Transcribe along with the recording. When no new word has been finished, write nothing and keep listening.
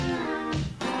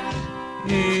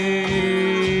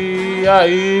E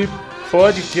aí,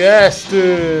 podcasters!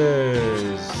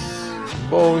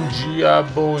 Bom dia,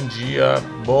 bom dia,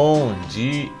 bom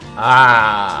dia!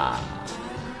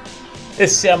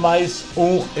 Esse é mais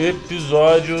um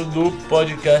episódio do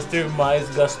podcaster mais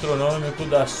gastronômico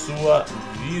da sua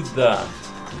vida,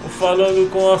 o Falando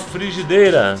com a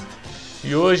Frigideira.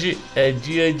 E hoje é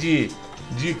dia de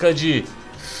dica de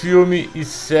filme e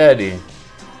série.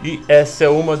 E essa é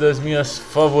uma das minhas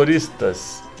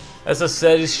favoritas. Essa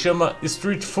série se chama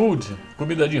Street Food,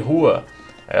 comida de rua.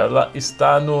 Ela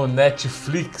está no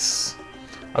Netflix.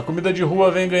 A comida de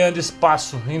rua vem ganhando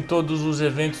espaço em todos os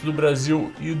eventos do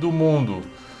Brasil e do mundo.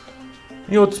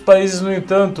 Em outros países, no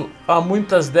entanto, há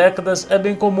muitas décadas é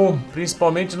bem comum,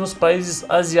 principalmente nos países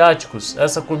asiáticos,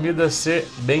 essa comida ser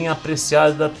bem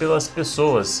apreciada pelas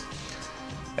pessoas.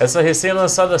 Essa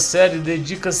recém-lançada série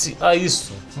dedica-se a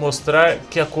isso, mostrar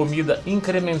que a comida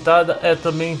incrementada é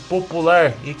também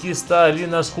popular e que está ali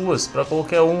nas ruas para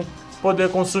qualquer um poder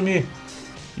consumir.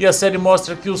 E a série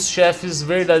mostra que os chefes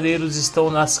verdadeiros estão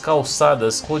nas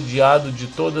calçadas, rodeado de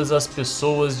todas as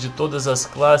pessoas, de todas as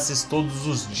classes, todos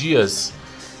os dias,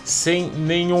 sem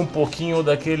nenhum pouquinho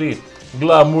daquele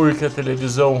glamour que a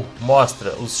televisão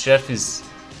mostra. Os chefes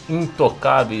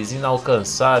intocáveis,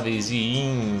 inalcançáveis e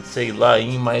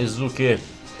em mais o que.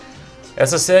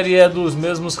 Essa série é dos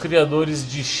mesmos criadores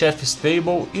de Chef's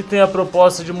Table e tem a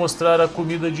proposta de mostrar a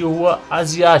comida de rua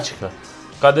asiática.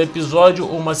 Cada episódio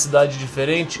uma cidade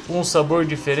diferente, um sabor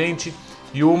diferente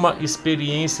e uma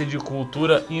experiência de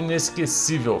cultura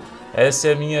inesquecível. Essa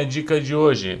é a minha dica de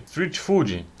hoje, Street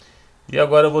Food. E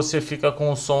agora você fica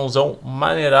com o sonzão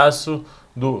maneiraço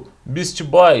do Beast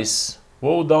Boys,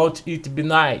 Why Don't It Be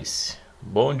Nice?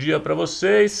 Bom dia pra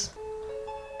vocês!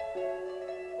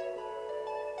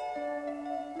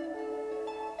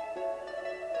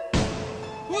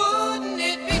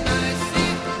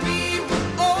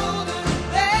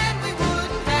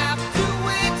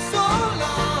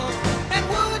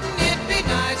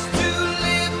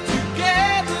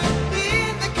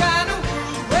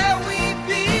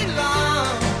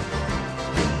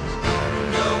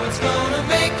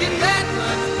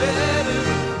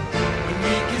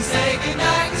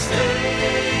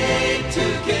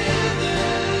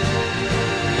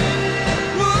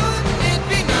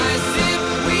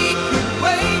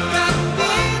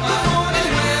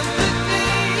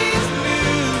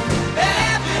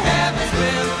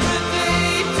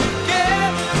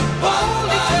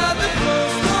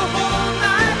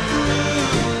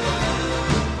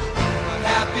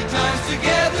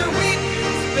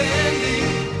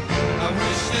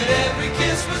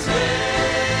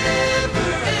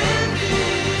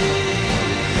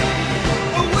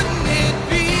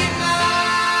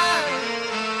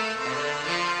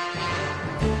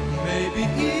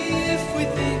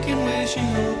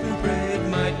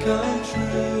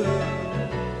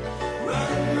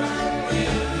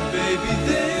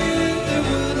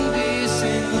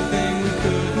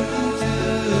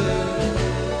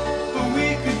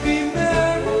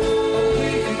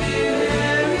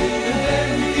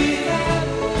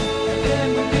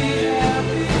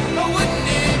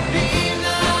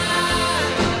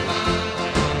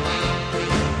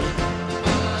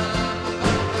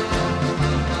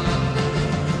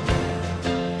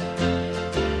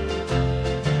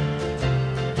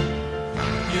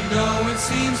 It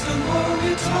seems the more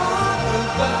we talk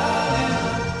about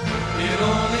it, it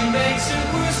only makes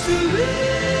it worse to live.